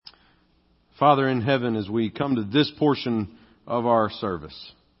Father in heaven, as we come to this portion of our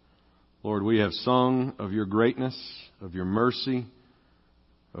service, Lord, we have sung of your greatness, of your mercy,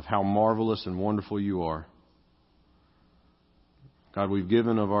 of how marvelous and wonderful you are. God, we've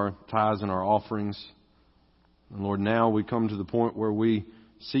given of our tithes and our offerings. And Lord, now we come to the point where we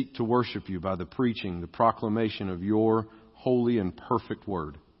seek to worship you by the preaching, the proclamation of your holy and perfect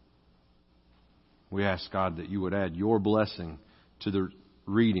word. We ask, God, that you would add your blessing to the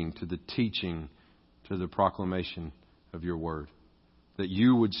reading, to the teaching, to the proclamation of your word. That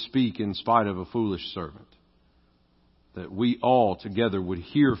you would speak in spite of a foolish servant. That we all together would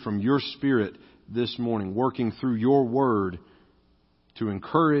hear from your Spirit this morning, working through your word to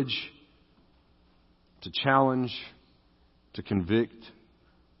encourage, to challenge, to convict,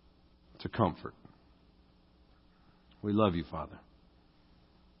 to comfort. We love you, Father.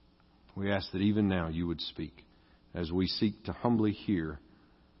 We ask that even now you would speak as we seek to humbly hear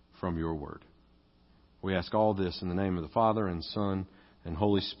from your word. We ask all this in the name of the Father and Son and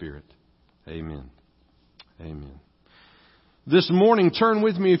Holy Spirit. Amen. Amen. This morning, turn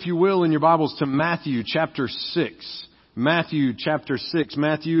with me, if you will, in your Bibles to Matthew chapter 6. Matthew chapter 6.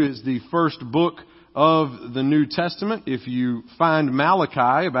 Matthew is the first book of the New Testament. If you find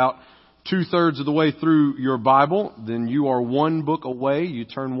Malachi about 2/3 of the way through your Bible, then you are one book away. You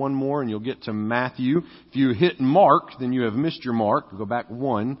turn one more and you'll get to Matthew. If you hit Mark, then you have missed your mark. Go back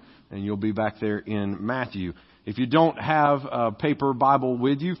one and you'll be back there in Matthew. If you don't have a paper Bible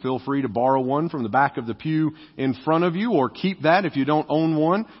with you, feel free to borrow one from the back of the pew in front of you, or keep that if you don't own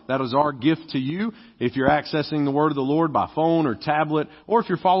one. That is our gift to you. If you're accessing the Word of the Lord by phone or tablet, or if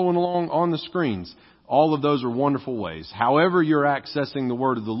you're following along on the screens, all of those are wonderful ways. However you're accessing the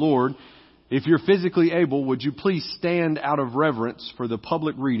Word of the Lord, if you're physically able, would you please stand out of reverence for the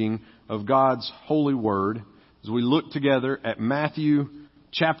public reading of God's holy Word as we look together at Matthew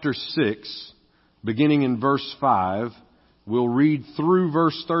chapter 6, beginning in verse 5. We'll read through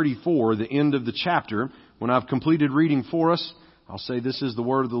verse 34, the end of the chapter. When I've completed reading for us, I'll say, "This is the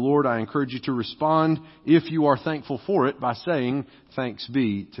word of the Lord." I encourage you to respond, if you are thankful for it, by saying, "Thanks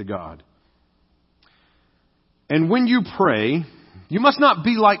be to God." "And when you pray, you must not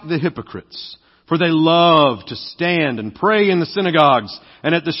be like the hypocrites, for they love to stand and pray in the synagogues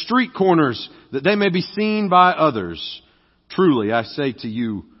and at the street corners, that they may be seen by others. Truly, I say to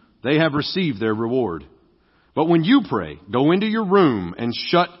you, they have received their reward. But when you pray, go into your room and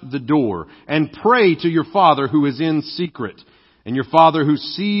shut the door and pray to your Father who is in secret. And your Father who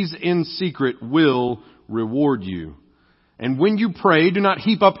sees in secret will reward you. And when you pray, do not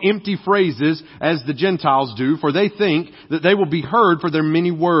heap up empty phrases as the Gentiles do, for they think that they will be heard for their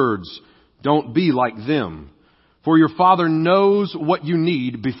many words. Don't be like them. For your Father knows what you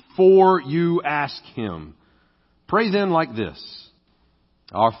need before you ask Him. Pray then like this.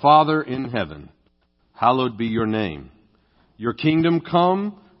 Our Father in heaven, hallowed be your name. Your kingdom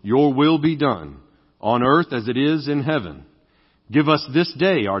come, your will be done, on earth as it is in heaven. Give us this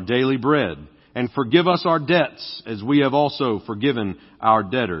day our daily bread, and forgive us our debts as we have also forgiven our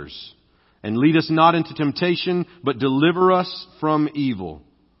debtors. And lead us not into temptation, but deliver us from evil.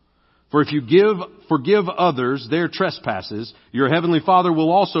 For if you forgive others their trespasses, your heavenly Father will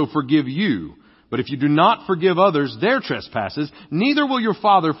also forgive you. But if you do not forgive others their trespasses, neither will your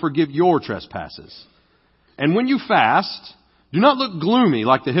Father forgive your trespasses. And when you fast, do not look gloomy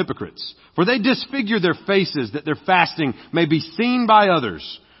like the hypocrites, for they disfigure their faces that their fasting may be seen by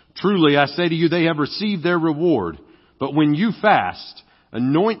others. Truly, I say to you, they have received their reward. But when you fast,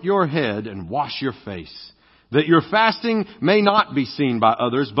 anoint your head and wash your face, that your fasting may not be seen by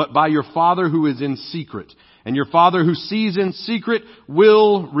others, but by your Father who is in secret. And your Father who sees in secret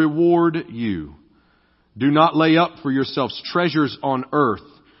will reward you. Do not lay up for yourselves treasures on earth,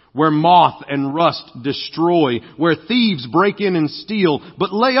 where moth and rust destroy, where thieves break in and steal,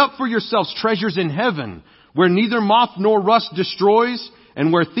 but lay up for yourselves treasures in heaven, where neither moth nor rust destroys,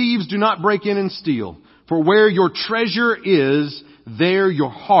 and where thieves do not break in and steal. For where your treasure is, there your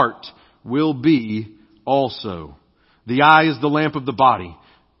heart will be also. The eye is the lamp of the body.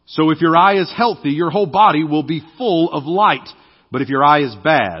 So if your eye is healthy, your whole body will be full of light. But if your eye is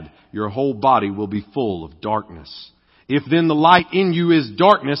bad, your whole body will be full of darkness. If then the light in you is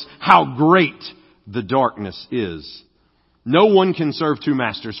darkness, how great the darkness is. No one can serve two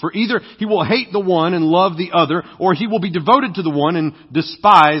masters, for either he will hate the one and love the other, or he will be devoted to the one and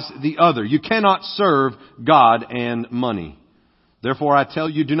despise the other. You cannot serve God and money. Therefore I tell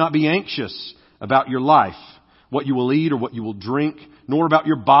you, do not be anxious about your life, what you will eat or what you will drink, nor about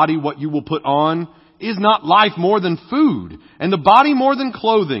your body, what you will put on. Is not life more than food, and the body more than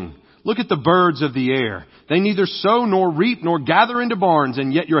clothing? Look at the birds of the air. They neither sow nor reap nor gather into barns,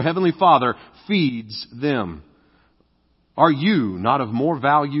 and yet your heavenly Father feeds them. Are you not of more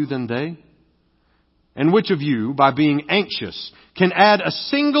value than they? And which of you, by being anxious, can add a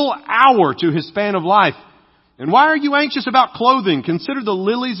single hour to his span of life? And why are you anxious about clothing? Consider the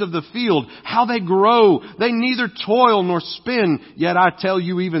lilies of the field, how they grow. They neither toil nor spin. Yet I tell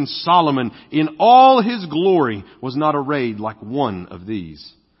you, even Solomon, in all his glory, was not arrayed like one of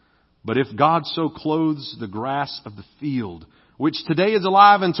these. But if God so clothes the grass of the field, which today is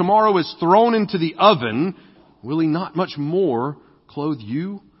alive and tomorrow is thrown into the oven, will he not much more clothe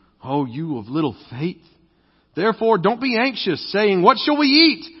you, O you of little faith? Therefore don't be anxious, saying, what shall we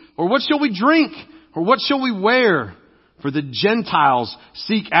eat? Or what shall we drink? Or what shall we wear? For the Gentiles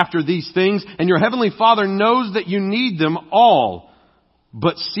seek after these things, and your heavenly Father knows that you need them all.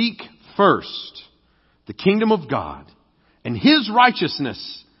 But seek first the kingdom of God and his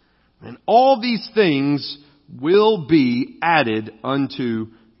righteousness, and all these things will be added unto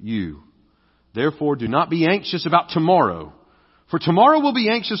you. Therefore do not be anxious about tomorrow, for tomorrow will be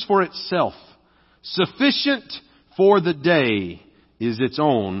anxious for itself. Sufficient for the day is its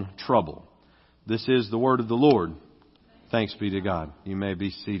own trouble. This is the word of the Lord. Thanks be to God. You may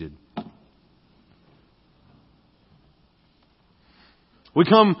be seated. We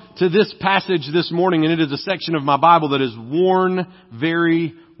come to this passage this morning, and it is a section of my Bible that is worn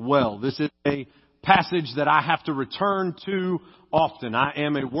very well. This is a passage that I have to return to often. I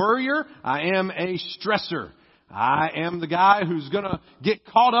am a worrier. I am a stressor. I am the guy who's going to get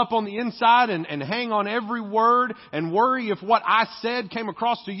caught up on the inside and hang on every word and worry if what I said came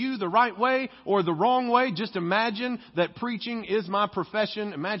across to you the right way or the wrong way. Just imagine that preaching is my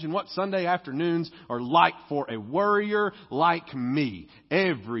profession. Imagine what Sunday afternoons are like for a worrier like me.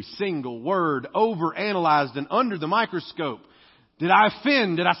 Every single word overanalyzed and under the microscope. Did I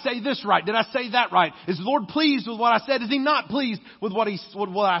offend? Did I say this right? Did I say that right? Is the Lord pleased with what I said? Is He not pleased with what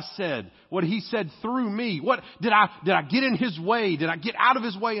I said? What He said through me? What did I get in His way? Did I get out of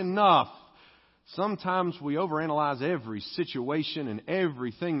His way enough? Sometimes we overanalyze every situation and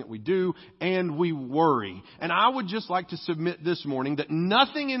everything that we do, and we worry. And I would just like to submit this morning that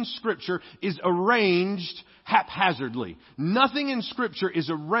nothing in Scripture is arranged haphazardly. Nothing in Scripture is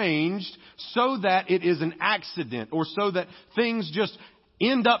arranged so that it is an accident or so that things just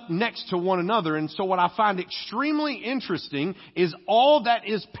end up next to one another. And so what I find extremely interesting is all that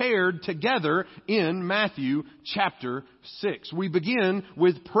is paired together in Matthew chapter 6. We begin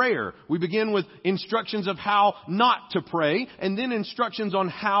with prayer. We begin with instructions of how not to pray, and then instructions on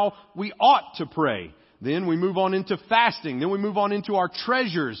how we ought to pray. Then we move on into fasting. Then we move on into our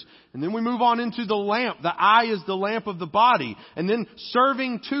treasures. And then we move on into the lamp. The eye is the lamp of the body. And then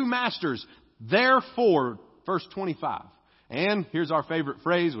serving two masters. Therefore, verse 25. And here's our favorite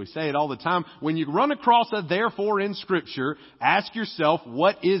phrase. We say it all the time. When you run across a therefore in Scripture, ask yourself,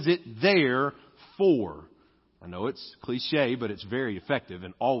 what is it there for? I know it's cliche, but it's very effective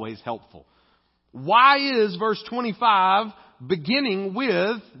and always helpful. Why is verse 25 beginning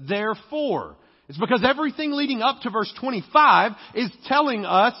with therefore? It's because everything leading up to verse 25 is telling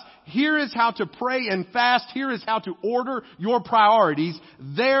us, here is how to pray and fast. Here is how to order your priorities.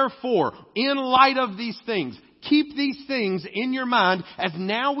 Therefore, in light of these things, keep these things in your mind as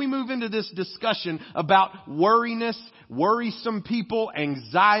now we move into this discussion about worrisome people,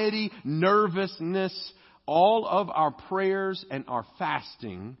 anxiety, nervousness. All of our prayers and our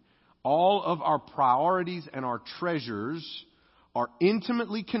fasting, all of our priorities and our treasures are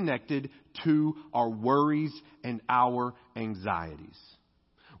intimately connected to our worries and our anxieties.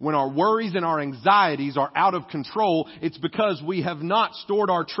 When our worries and our anxieties are out of control, it's because we have not stored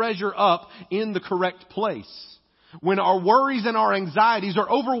our treasure up in the correct place. When our worries and our anxieties are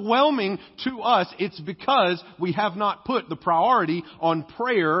overwhelming to us, it's because we have not put the priority on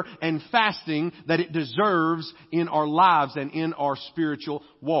prayer and fasting that it deserves in our lives and in our spiritual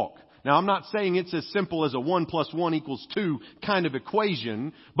walk. Now, I'm not saying it's as simple as a 1 + 1 = 2 kind of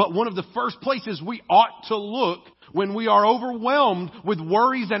equation, but one of the first places we ought to look when we are overwhelmed with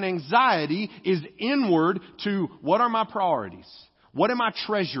worries and anxiety is inward to what are my priorities? What am I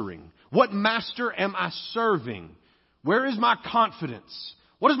treasuring? What master am I serving? Where is my confidence?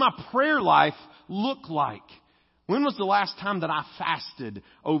 What does my prayer life look like? When was the last time that I fasted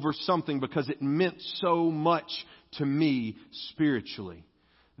over something because it meant so much to me spiritually?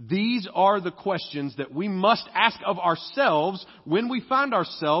 These are the questions that we must ask of ourselves when we find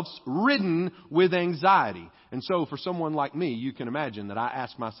ourselves ridden with anxiety. And so for someone like me, you can imagine that I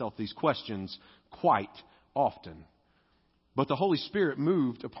ask myself these questions quite often. But the Holy Spirit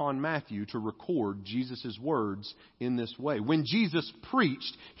moved upon Matthew to record Jesus' words in this way. When Jesus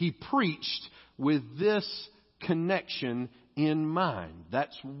preached, he preached with this connection in mind.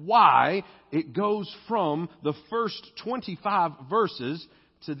 That's why it goes from the first 25 verses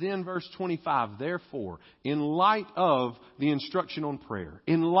to then verse 25. Therefore, in light of the instruction on prayer,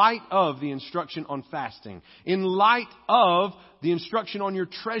 in light of the instruction on fasting, in light of the instruction on your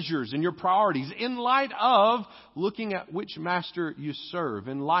treasures and your priorities, in light of looking at which master you serve,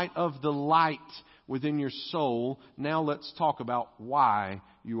 in light of the light within your soul, now let's talk about why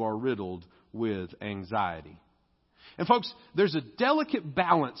you are riddled with anxiety. And folks, there's a delicate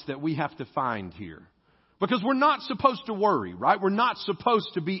balance that we have to find here. Because we're not supposed to worry, right? We're not supposed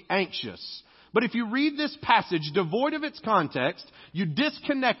to be anxious. But if you read this passage devoid of its context, you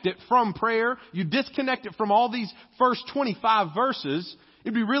disconnect it from prayer, you disconnect it from all these first 25 verses,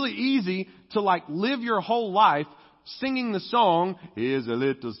 it'd be really easy to live your whole life singing the song, "Here's a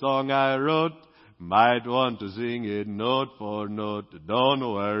little song I wrote, might want to sing it note for note. Don't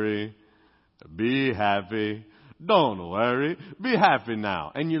worry, be happy. Don't worry, be happy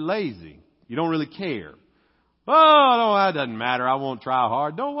now." And you're lazy. You don't really care. "Oh, no, that doesn't matter. I won't try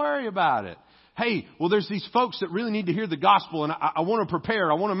hard." Don't worry about it. "Hey, well, there's these folks that really need to hear the gospel, and I want to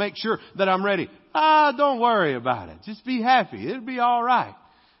prepare. I want to make sure that I'm ready." Don't worry about it. Just be happy. It'll be all right.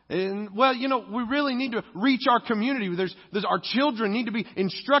 And, we really need to reach our community. There's our children need to be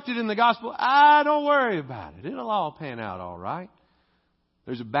instructed in the gospel. Don't worry about it. It'll all pan out all right.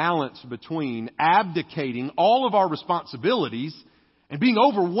 There's a balance between abdicating all of our responsibilities and being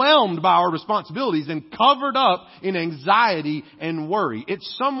overwhelmed by our responsibilities and covered up in anxiety and worry.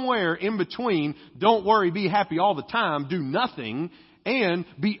 It's somewhere in between don't worry, be happy all the time, do nothing, and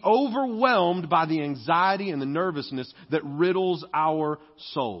be overwhelmed by the anxiety and the nervousness that riddles our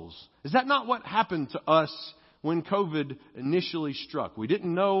souls. Is that not what happened to us when COVID initially struck? We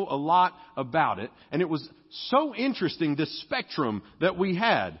didn't know a lot about it, and it was so interesting, the spectrum that we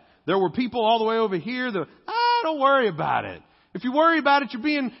had. There were people all the way over here that, don't worry about it. If you worry about it, you're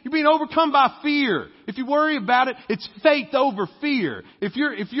being overcome by fear. If you worry about it, it's faith over fear. If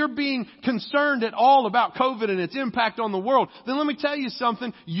you're being concerned at all about COVID and its impact on the world, then let me tell you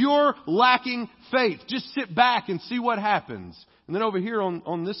something. You're lacking faith. Just sit back and see what happens. And then over here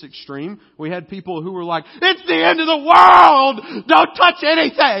on this extreme, we had people who were like, "It's the end of the world! Don't touch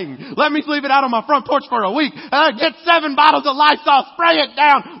anything! Let me leave it out on my front porch for a week. Get 7 bottles of Lysol, spray it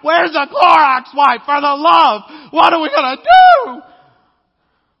down. Where's the Clorox wipe for the love? What are we gonna do?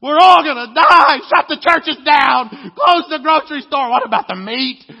 We're all gonna die. Shut the churches down. Close the grocery store. What about the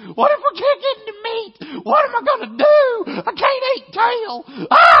meat? What if we can't get any meat? What am I gonna do? I can't eat kale.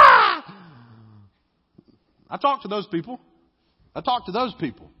 I talked to those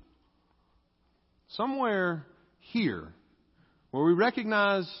people. Somewhere here, where we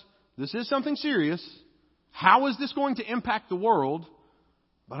recognize this is something serious, how is this going to impact the world?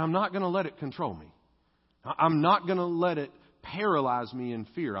 But I'm not going to let it control me. I'm not going to let it paralyze me in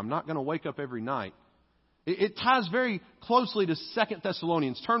fear. I'm not going to wake up every night. It ties very closely to 2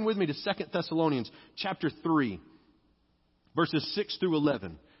 Thessalonians. Turn with me to 2 Thessalonians chapter 3, verses 6 through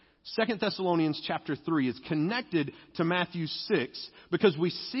 11. 2 Thessalonians chapter 3 is connected to Matthew 6 because we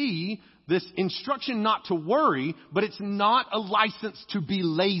see this instruction not to worry, but it's not a license to be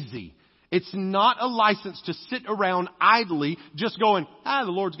lazy. It's not a license to sit around idly just going, the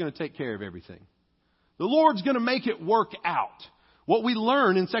Lord's going to take care of everything. The Lord's going to make it work out. What we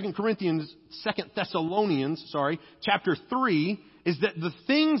learn in 2 Thessalonians, chapter 3 is that the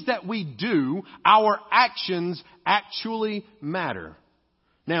things that we do, our actions actually matter.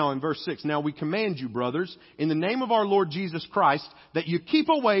 Now in verse 6, "Now we command you, brothers, in the name of our Lord Jesus Christ, that you keep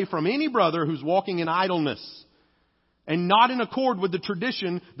away from any brother who's walking in idleness and not in accord with the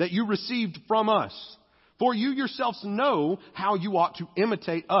tradition that you received from us. For you yourselves know how you ought to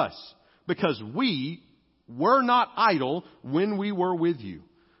imitate us, because we were not idle when we were with you,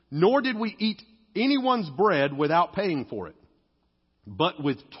 nor did we eat anyone's bread without paying for it. But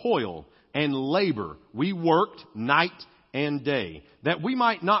with toil and labor we worked night and day, that we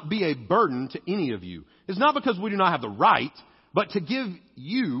might not be a burden to any of you. It's not because we do not have the right, but to give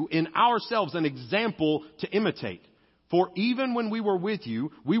you in ourselves an example to imitate. For even when we were with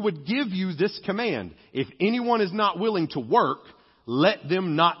you, we would give you this command: if anyone is not willing to work, let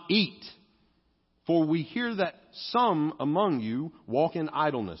them not eat. For we hear that some among you walk in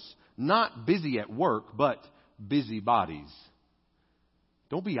idleness, not busy at work, but busybodies."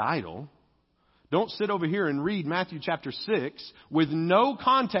 Don't be idle. Don't sit over here and read Matthew chapter 6 with no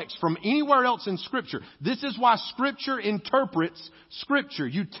context from anywhere else in Scripture. This is why Scripture interprets Scripture.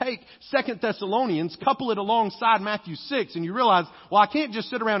 You take 2 Thessalonians, couple it alongside Matthew 6, and you realize, well, I can't just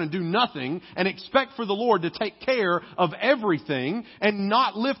sit around and do nothing and expect for the Lord to take care of everything and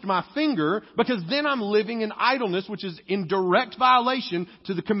not lift my finger, because then I'm living in idleness, which is in direct violation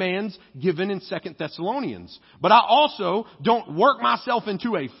to the commands given in 2 Thessalonians. But I also don't work myself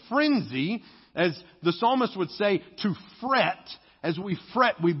into a frenzy, as the psalmist would say, to fret. As we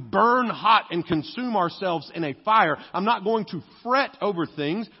fret, we burn hot and consume ourselves in a fire. I'm not going to fret over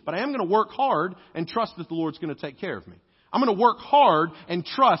things, but I am going to work hard and trust that the Lord's going to take care of me. I'm going to work hard and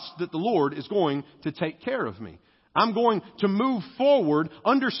trust that the Lord is going to take care of me. I'm going to move forward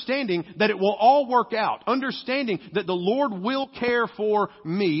understanding that it will all work out, understanding that the Lord will care for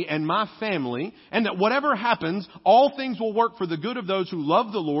me and my family, and that whatever happens, all things will work for the good of those who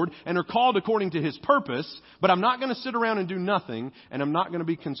love the Lord and are called according to His purpose. But I'm not going to sit around and do nothing, and I'm not going to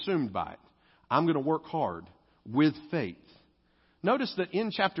be consumed by it. I'm going to work hard with faith. Notice that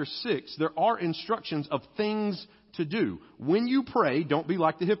in chapter 6, there are instructions of things to do. When you pray, don't be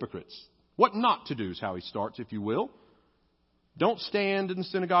like the hypocrites. What not to do is how he starts, if you will. Don't stand in the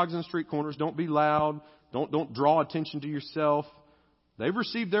synagogues and street corners. Don't be loud. Don't draw attention to yourself. They've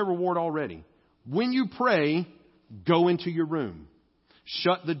received their reward already. When you pray, go into your room.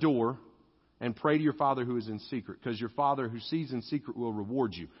 Shut the door and pray to your Father who is in secret, because your Father who sees in secret will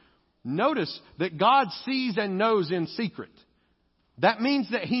reward you. Notice that God sees and knows in secret. That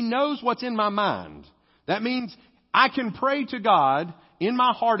means that He knows what's in my mind. That means I can pray to God in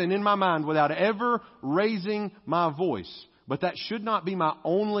my heart and in my mind without ever raising my voice. But that should not be my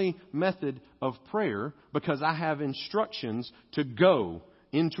only method of prayer, because I have instructions to go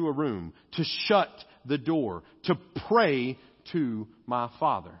into a room, to shut the door, to pray to my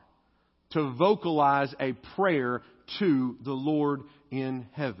Father, to vocalize a prayer to the Lord in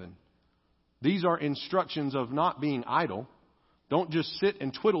heaven. These are instructions of not being idle. Don't just sit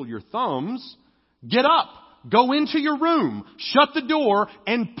and twiddle your thumbs. Get up. Go into your room, shut the door,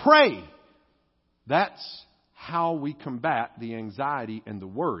 and pray. That's how we combat the anxiety and the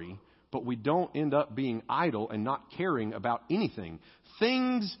worry, but we don't end up being idle and not caring about anything.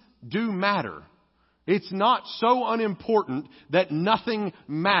 Things do matter. It's not so unimportant that nothing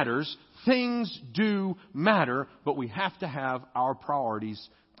matters. Things do matter, but we have to have our priorities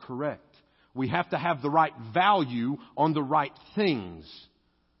correct. We have to have the right value on the right things.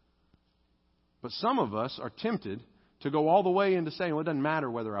 But some of us are tempted to go all the way into saying, well, it doesn't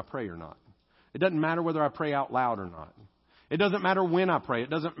matter whether I pray or not. It doesn't matter whether I pray out loud or not. It doesn't matter when I pray. It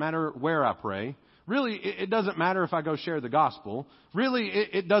doesn't matter where I pray. Really, it doesn't matter if I go share the gospel. Really,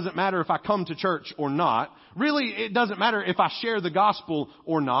 it doesn't matter if I come to church or not. Really, it doesn't matter if I share the gospel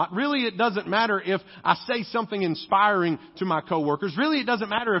or not. Really, it doesn't matter if I say something inspiring to my coworkers. Really, it doesn't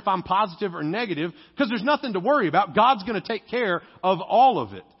matter if I'm positive or negative, because there's nothing to worry about. God's going to take care of all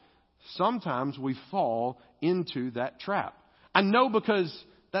of it. Sometimes we fall into that trap. I know, because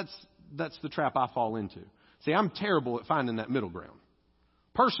that's the trap I fall into. See, I'm terrible at finding that middle ground.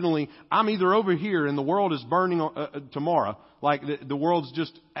 Personally, I'm either over here and the world is burning tomorrow, like the world's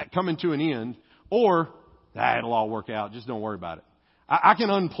just coming to an end, or it'll all work out. Just don't worry about it. I can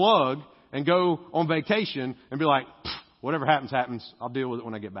unplug and go on vacation and be like, whatever happens, happens. I'll deal with it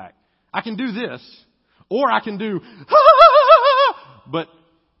when I get back. I can do this, or I can do, but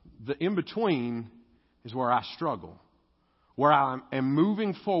the in-between is where I struggle, where I am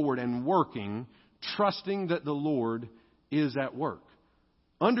moving forward and working, trusting that the Lord is at work.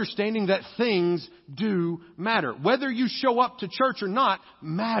 Understanding that things do matter. Whether you show up to church or not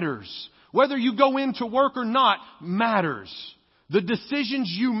matters. Whether you go into work or not matters. The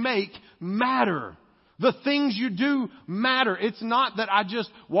decisions you make matter. The things you do matter. It's not that I just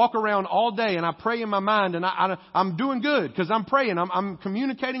walk around all day and I pray in my mind and I'm doing good because I'm praying. I'm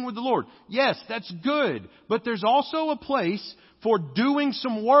communicating with the Lord. Yes, that's good. But there's also a place for doing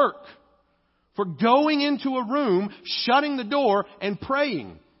some work. For going into a room, shutting the door, and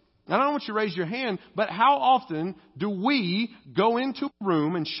praying. I don't want you to raise your hand, but how often do we go into a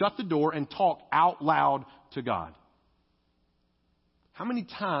room and shut the door and talk out loud to God? How many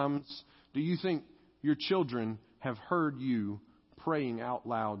times do you think your children have heard you praying out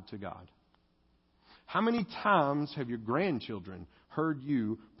loud to God? How many times have your grandchildren heard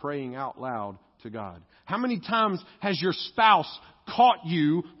you praying out loud to God? How many times has your spouse caught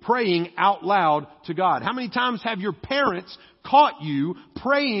you praying out loud to God? How many times have your parents caught you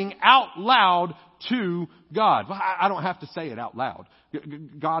praying out loud to God? Well, I don't have to say it out loud.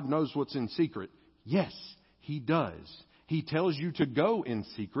 God knows what's in secret. Yes, He does. He tells you to go in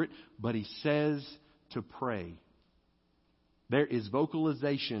secret, but He says to pray. There is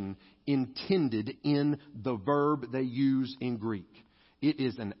vocalization intended in the verb they use in Greek. It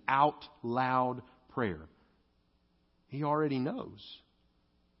is an out loud prayer. He already knows.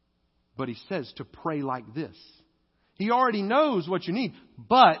 But He says to pray like this. He already knows what you need,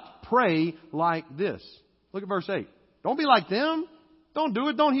 but pray like this. Look at verse 8. Don't be like them. Don't do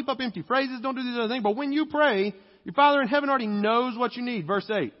it. Don't heap up empty phrases. Don't do these other things. But when you pray, your Father in heaven already knows what you need. Verse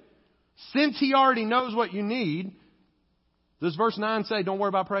 8. Since He already knows what you need, does verse 9 say, don't worry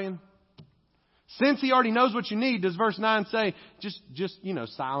about praying? Since He already knows what you need, does verse 9 say, just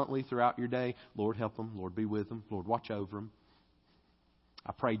silently throughout your day, Lord, help them. Lord, be with them. Lord, watch over them.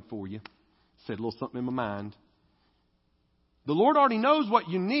 I prayed for you. Said a little something in my mind. The Lord already knows what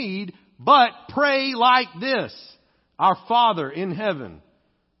you need, but pray like this. Our Father in heaven,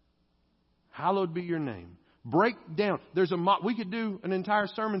 hallowed be your name. Break down. We could do an entire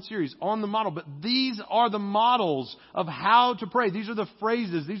sermon series on the model, but these are the models of how to pray. These are the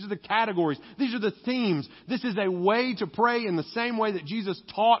phrases. These are the categories. These are the themes. This is a way to pray in the same way that Jesus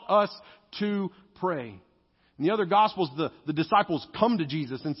taught us to pray. In the other Gospels, the disciples come to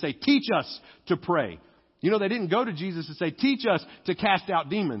Jesus and say, teach us to pray. They didn't go to Jesus and say, teach us to cast out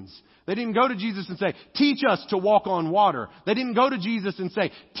demons. They didn't go to Jesus and say, teach us to walk on water. They didn't go to Jesus and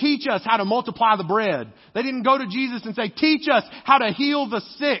say, teach us how to multiply the bread. They didn't go to Jesus and say, teach us how to heal the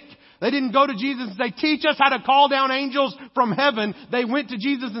sick. They didn't go to Jesus and say, teach us how to call down angels from heaven. They went to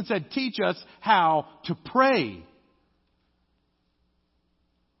Jesus and said, teach us how to pray.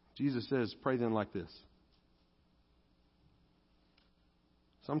 Jesus says, pray then like this.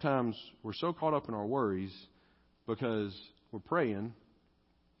 Sometimes we're so caught up in our worries because we're praying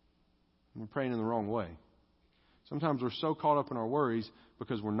in the wrong way. Sometimes we're so caught up in our worries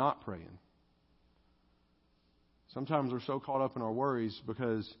because we're not praying. Sometimes we're so caught up in our worries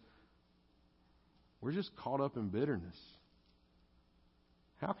because we're just caught up in bitterness.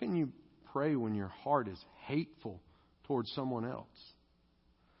 How can you pray when your heart is hateful towards someone else?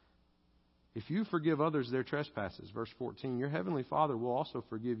 If you forgive others their trespasses, verse 14, your heavenly Father will also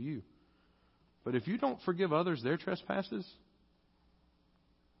forgive you. But if you don't forgive others their trespasses,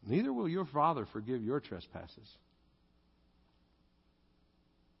 neither will your Father forgive your trespasses.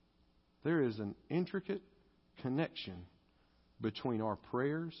 There is an intricate connection between our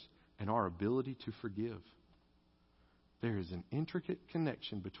prayers and our ability to forgive. There is an intricate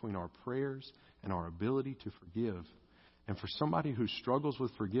connection between our prayers and our ability to forgive. And for somebody who struggles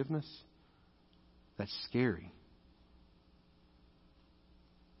with forgiveness, that's scary.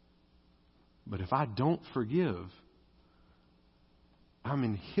 But if I don't forgive, I'm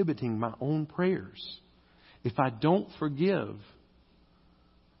inhibiting my own prayers. If I don't forgive,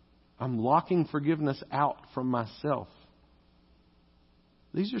 I'm locking forgiveness out from myself.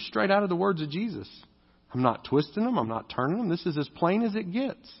 These are straight out of the words of Jesus. I'm not twisting them. I'm not turning them. This is as plain as it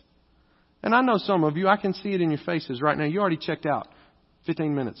gets. And I know some of you, I can see it in your faces right now. You already checked out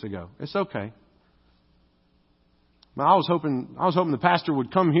 15 minutes ago. It's okay. I was hoping the pastor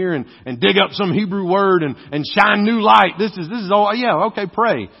would come here and dig up some Hebrew word and shine new light. This is all, yeah, okay,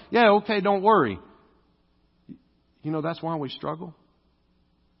 pray. Yeah, okay, don't worry. That's why we struggle.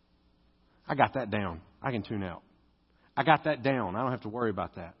 I got that down. I can tune out. I got that down. I don't have to worry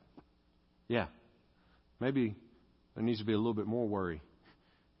about that. Yeah. Maybe there needs to be a little bit more worry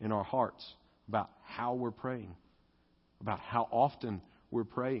in our hearts about how we're praying, about how often we're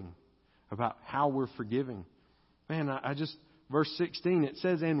praying, about how we're forgiving. Man, verse 16, it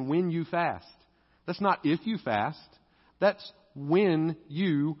says, and when you fast. That's not if you fast. That's when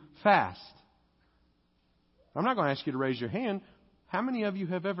you fast. I'm not going to ask you to raise your hand. How many of you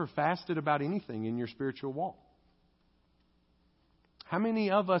have ever fasted about anything in your spiritual walk? How many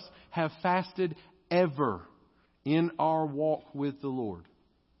of us have fasted ever in our walk with the Lord?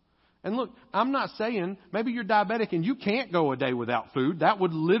 And look, I'm not saying maybe you're diabetic and you can't go a day without food. That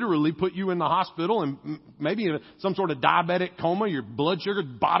would literally put you in the hospital and maybe in some sort of diabetic coma. Your blood sugar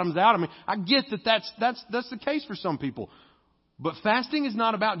bottoms out. I mean, I get that that's the case for some people. But fasting is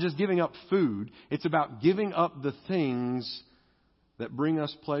not about just giving up food. It's about giving up the things that bring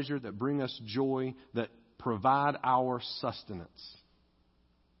us pleasure, that bring us joy, that provide our sustenance.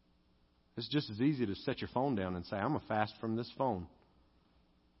 It's just as easy to set your phone down and say, I'm going to fast from this phone.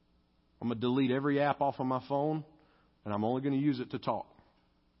 I'm going to delete every app off of my phone, and I'm only going to use it to talk.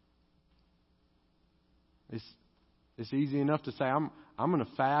 It's easy enough to say, I'm going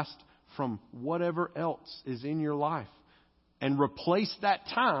to fast from whatever else is in your life and replace that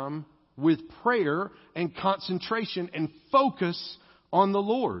time with prayer and concentration and focus on the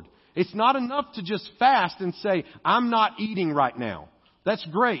Lord. It's not enough to just fast and say, I'm not eating right now. That's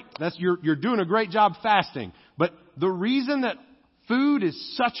great. You're doing a great job fasting. But the reason that food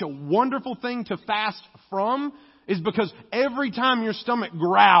is such a wonderful thing to fast from is because every time your stomach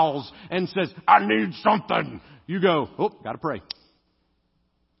growls and says, I need something, you go, oh, gotta pray.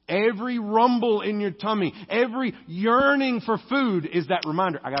 Every rumble in your tummy, every yearning for food is that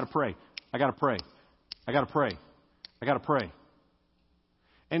reminder, I gotta pray. I gotta pray. I gotta pray. I gotta pray.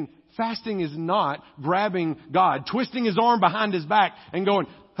 And fasting is not grabbing God, twisting His arm behind His back and going,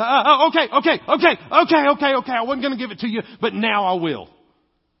 okay, I wasn't going to give it to you, but now I will.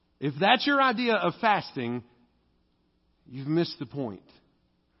 If that's your idea of fasting, you've missed the point.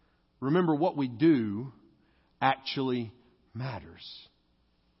 Remember, what we do actually matters.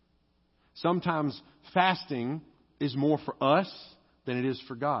 Sometimes fasting is more for us than it is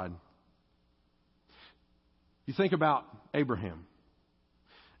for God. You think about Abraham.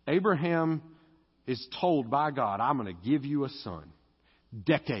 Abraham is told by God, I'm going to give you a son.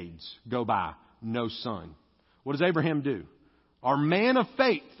 Decades go by, no son. What does Abraham do? Our man of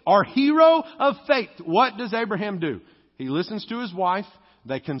faith, our hero of faith, what does Abraham do? He listens to his wife.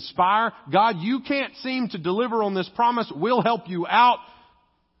 They conspire. God, you can't seem to deliver on this promise. We'll help you out.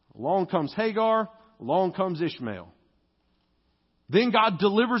 Along comes Hagar. Along comes Ishmael. Then God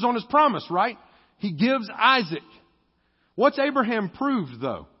delivers on His promise, right? He gives Isaac. What's Abraham proved,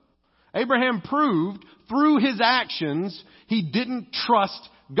 though? Abraham proved through his actions he didn't trust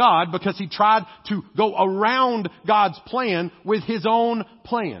God because he tried to go around God's plan with his own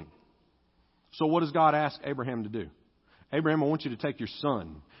plan. So what does God ask Abraham to do? Abraham, I want you to take your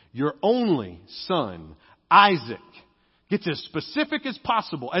son, your only son, Isaac. Gets as specific as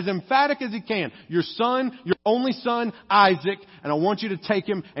possible, as emphatic as he can. Your son, your only son, Isaac, and I want you to take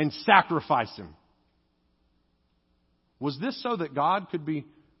him and sacrifice him. Was this so that God could be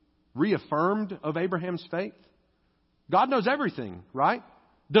reaffirmed of Abraham's faith? God knows everything, right?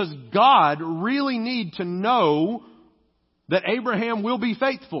 Does God really need to know that Abraham will be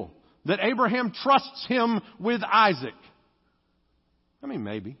faithful? That Abraham trusts him with Isaac? I mean,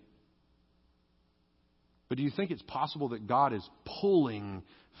 maybe. But do you think it's possible that God is pulling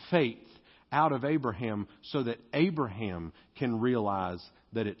faith out of Abraham so that Abraham can realize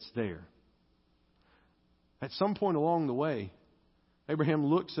that it's there? At some point along the way, Abraham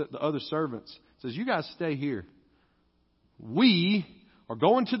looks at the other servants, says, you guys stay here. We are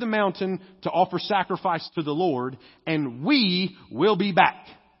going to the mountain to offer sacrifice to the Lord, and we will be back.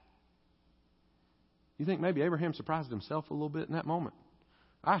 You think maybe Abraham surprised himself a little bit in that moment?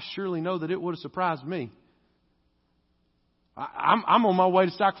 I surely know that it would have surprised me. I'm on my way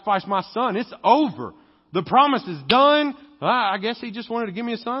to sacrifice my son. It's over. The promise is done. I guess he just wanted to give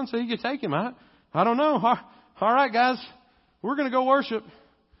me a son so he could take him. I don't know. All right, guys, we're going to go worship.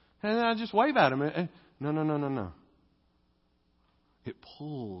 And I just wave at him. No. It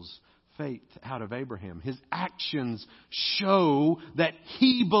pulls faith out of Abraham. His actions show that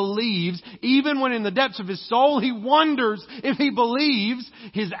he believes. Even when in the depths of his soul he wonders if he believes,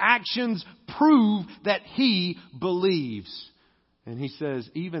 his actions prove that he believes. And he says,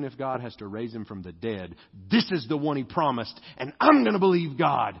 even if God has to raise him from the dead, this is the one He promised, and I'm going to believe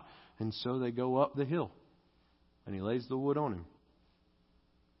God. And so they go up the hill, and he lays the wood on him.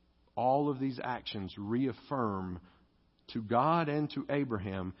 All of these actions reaffirm to God and to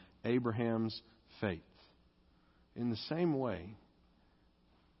Abraham, Abraham's faith. In the same way,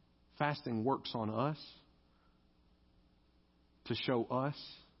 fasting works on us to show us,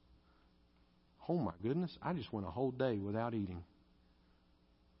 oh my goodness, I just went a whole day without eating.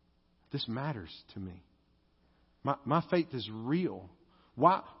 This matters to me. My faith is real.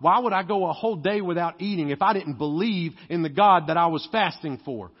 Why would I go a whole day without eating if I didn't believe in the God that I was fasting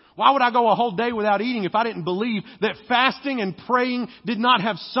for? Why would I go a whole day without eating if I didn't believe that fasting and praying did not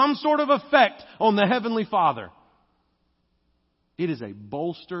have some sort of effect on the Heavenly Father? It is a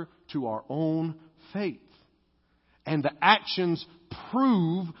bolster to our own faith. And the actions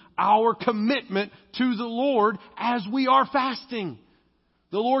prove our commitment to the Lord as we are fasting.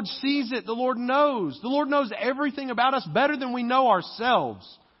 The Lord sees it. The Lord knows. The Lord knows everything about us better than we know ourselves.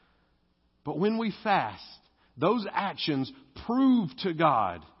 But when we fast, those actions prove to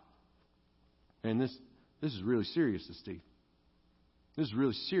God. And this is really serious to Steve. This is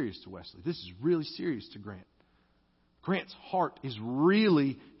really serious to Wesley. This is really serious to Grant. Grant's heart is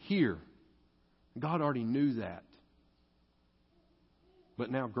really here. God already knew that. But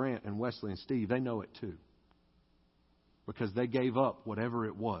now Grant and Wesley and Steve, they know it too. Because they gave up whatever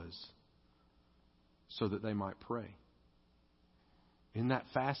it was so that they might pray. In that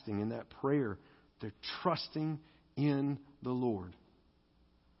fasting, in that prayer, they're trusting in the Lord.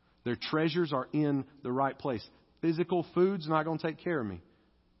 Their treasures are in the right place. Physical food's not going to take care of me.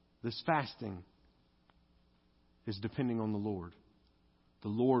 This fasting is depending on the Lord. The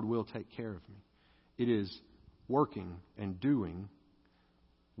Lord will take care of me. It is working and doing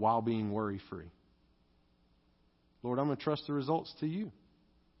while being worry-free. Lord, I'm going to trust the results to you.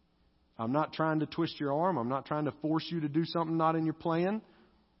 I'm not trying to twist your arm. I'm not trying to force you to do something not in your plan.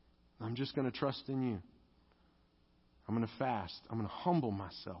 I'm just going to trust in you. I'm going to fast. I'm going to humble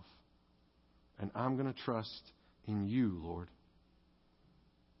myself. And I'm going to trust in you, Lord.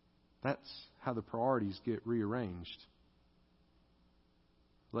 That's how the priorities get rearranged.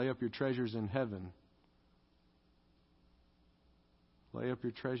 Lay up your treasures in heaven. Lay up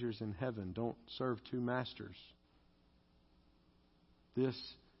your treasures in heaven. Don't serve two masters. This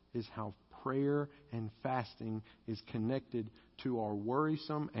is how prayer and fasting is connected to our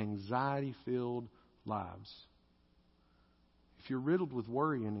worrisome, anxiety-filled lives. If you're riddled with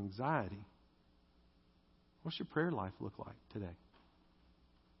worry and anxiety, what's your prayer life look like today?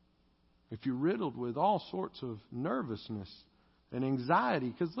 If you're riddled with all sorts of nervousness and anxiety,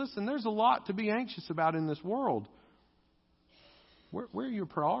 because listen, there's a lot to be anxious about in this world. Where are your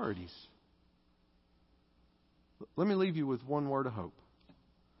priorities? Let me leave you with one word of hope.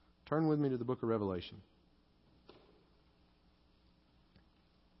 Turn with me to the book of Revelation.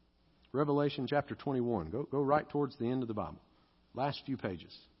 Revelation chapter 21. Go right towards the end of the Bible. Last few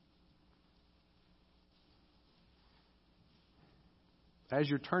pages. As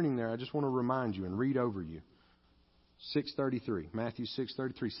you're turning there, I just want to remind you and read over you. 6:33, Matthew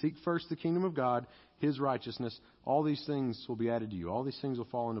 6:33. Seek first the kingdom of God, His righteousness. All these things will be added to you. All these things will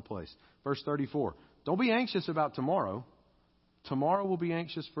fall into place. Verse 34. Don't be anxious about tomorrow. Tomorrow will be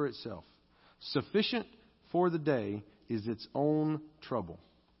anxious for itself. Sufficient for the day is its own trouble.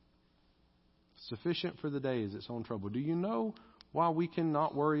 Sufficient for the day is its own trouble. Do you know why we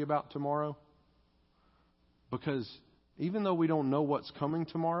cannot worry about tomorrow? Because even though we don't know what's coming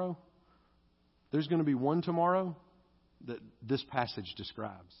tomorrow, there's going to be one tomorrow that this passage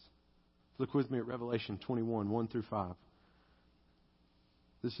describes. Look with me at Revelation 21, 1 through 5.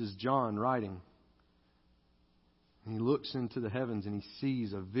 This is John writing. And he looks into the heavens and he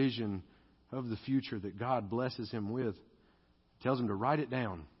sees a vision of the future that God blesses him with. He tells him to write it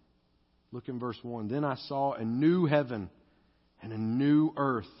down. Look in verse 1. Then I saw a new heaven and a new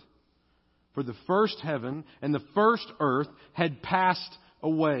earth. For the first heaven and the first earth had passed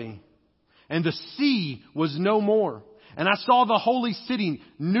away, and the sea was no more. And I saw the holy city,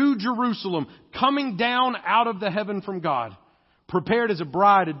 New Jerusalem, coming down out of the heaven from God, prepared as a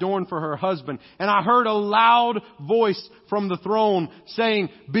bride adorned for her husband. And I heard a loud voice from the throne saying,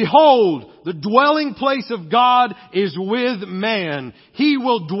 Behold, the dwelling place of God is with man. He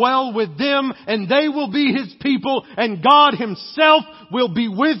will dwell with them, and they will be His people, and God Himself will be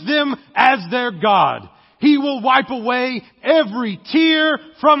with them as their God. He will wipe away every tear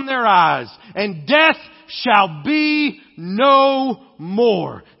from their eyes, and death shall be no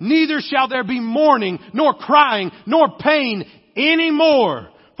more. Neither shall there be mourning, nor crying, nor pain anymore,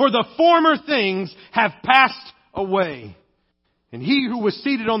 for the former things have passed away. And He who was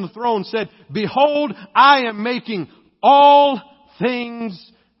seated on the throne said, Behold, I am making all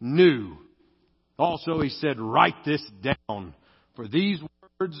things new. Also He said, Write this down, for these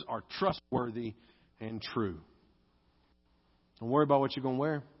words are trustworthy and true. Don't worry about what you're going to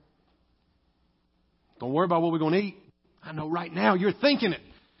wear. Don't worry about what we're going to eat. I know right now you're thinking it.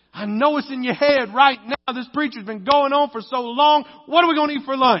 I know it's in your head right now. This preacher's been going on for so long. What are we going to eat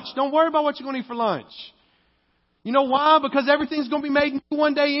for lunch? Don't worry about what you're going to eat for lunch. You know why? Because everything's going to be made new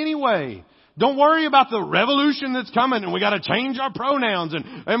one day anyway. Don't worry about the revolution that's coming and we got to change our pronouns. And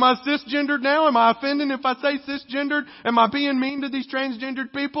am I cisgendered now? Am I offending if I say cisgendered? Am I being mean to these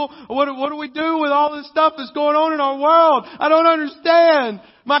transgendered people? What do we do with all this stuff that's going on in our world? I don't understand.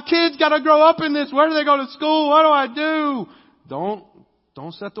 My kids got to grow up in this. Where do they go to school? What do I do?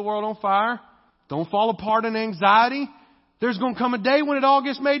 Don't set the world on fire. Don't fall apart in anxiety. There's going to come a day when it all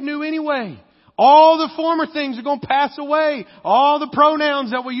gets made new anyway. All the former things are going to pass away. All the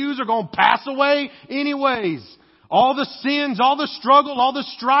pronouns that we use are going to pass away anyways. All the sins, all the struggle, all the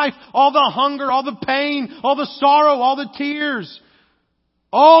strife, all the hunger, all the pain, all the sorrow, all the tears.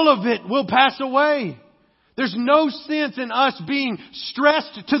 All of it will pass away. There's no sense in us being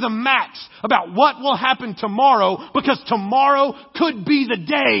stressed to the max about what will happen tomorrow, because tomorrow could be the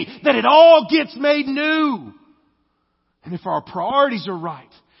day that it all gets made new. And if our priorities are right,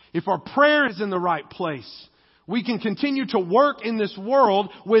 if our prayer is in the right place, we can continue to work in this world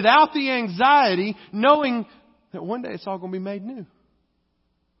without the anxiety, knowing that one day it's all going to be made new.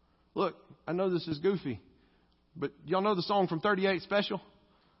 Look, I know this is goofy, but y'all know the song from 38 Special?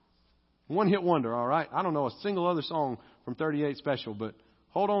 One hit wonder, all right? I don't know a single other song from 38 Special, but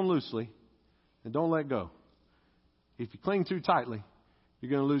hold on loosely and don't let go. If you cling too tightly, you're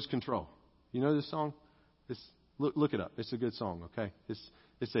going to lose control. You know this song? Look it up. It's a good song, okay?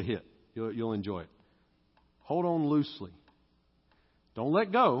 It's a hit. You'll enjoy it. Hold on loosely. Don't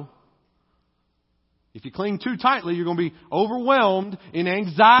let go. If you cling too tightly, you're going to be overwhelmed in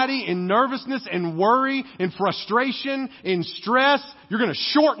anxiety, in nervousness, in worry, in frustration, in stress. You're going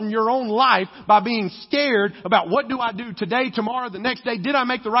to shorten your own life by being scared about what do I do today, tomorrow, the next day? Did I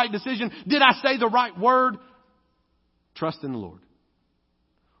make the right decision? Did I say the right word? Trust in the Lord.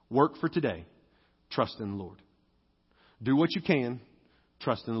 Work for today. Trust in the Lord. Do what you can.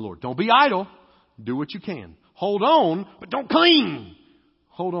 Trust in the Lord. Don't be idle. Do what you can. Hold on, but don't cling.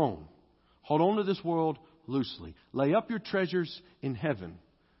 Hold on. Hold on to this world loosely. Lay up your treasures in heaven,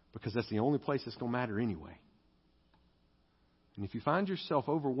 because that's the only place that's going to matter anyway. And if you find yourself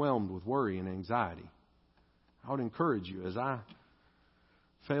overwhelmed with worry and anxiety, I would encourage you, as I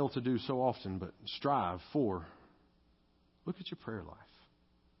fail to do so often, but strive for, look at your prayer life.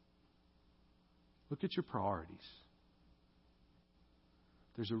 Look at your priorities.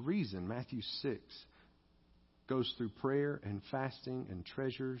 There's a reason Matthew 6 goes through prayer and fasting and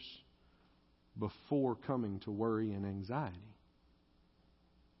treasures before coming to worry and anxiety.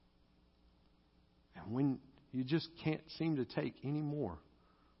 And when you just can't seem to take any more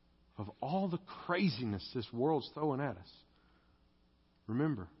of all the craziness this world's throwing at us,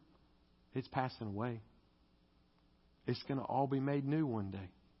 remember, it's passing away. It's going to all be made new one day.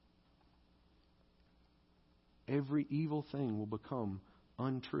 Every evil thing will become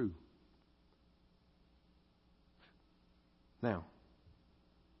untrue. Now,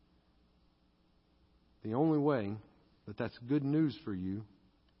 the only way that that's good news for you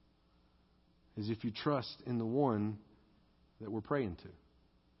is if you trust in the one that we're praying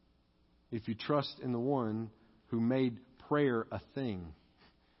to. If you trust in the one who made prayer a thing.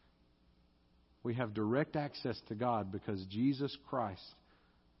 We have direct access to God because Jesus Christ,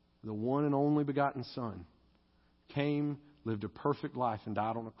 the one and only begotten Son, came, lived a perfect life, and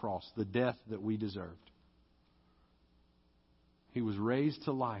died on a cross, the death that we deserved. He was raised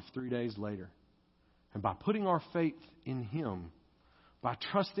to life 3 days later. And by putting our faith in Him, by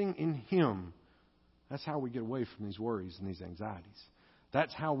trusting in Him, that's how we get away from these worries and these anxieties.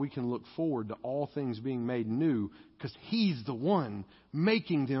 That's how we can look forward to all things being made new, because He's the one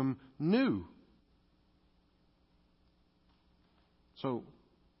making them new. So,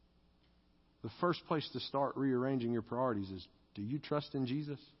 the first place to start rearranging your priorities is, do you trust in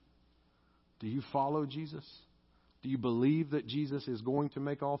Jesus? Do you follow Jesus? Do you believe that Jesus is going to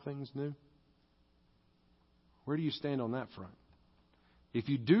make all things new? Where do you stand on that front? If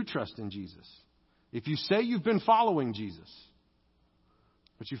you do trust in Jesus, if you say you've been following Jesus,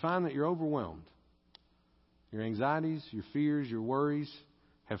 but you find that you're overwhelmed, your anxieties, your fears, your worries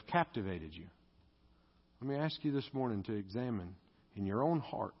have captivated you, let me ask you this morning to examine in your own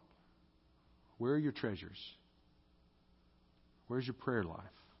heart, where are your treasures? Where's your prayer life?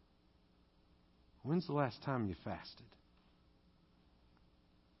 When's the last time you fasted?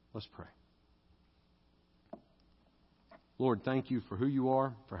 Let's pray. Lord, thank you for who you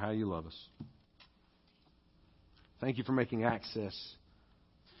are, for how you love us. Thank you for making access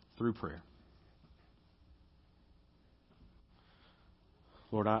through prayer.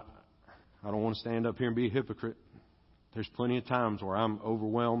 Lord, I don't want to stand up here and be a hypocrite. There's plenty of times where I'm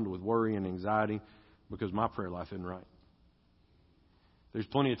overwhelmed with worry and anxiety because my prayer life isn't right. There's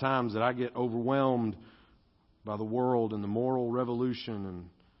plenty of times that I get overwhelmed by the world and the moral revolution and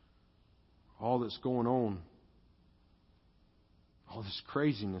all that's going on. All this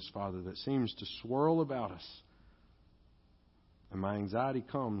craziness, Father, that seems to swirl about us. And my anxiety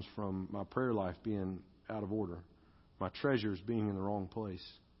comes from my prayer life being out of order, my treasures being in the wrong place.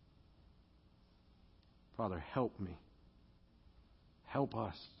 Father, help me. Help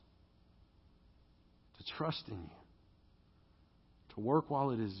us to trust in you, to work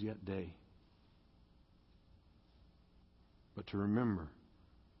while it is yet day, but to remember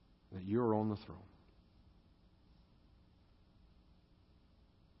that you're on the throne.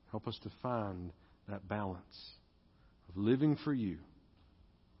 Help us to find that balance of living for you,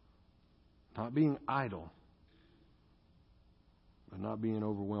 not being idle, but not being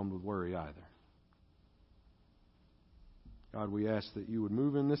overwhelmed with worry either. God, we ask that you would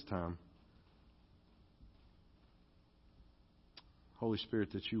move in this time. Holy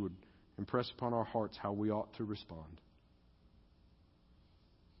Spirit, that you would impress upon our hearts how we ought to respond,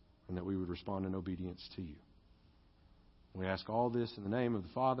 and that we would respond in obedience to you. We ask all this in the name of the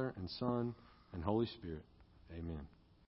Father and Son and Holy Spirit. Amen.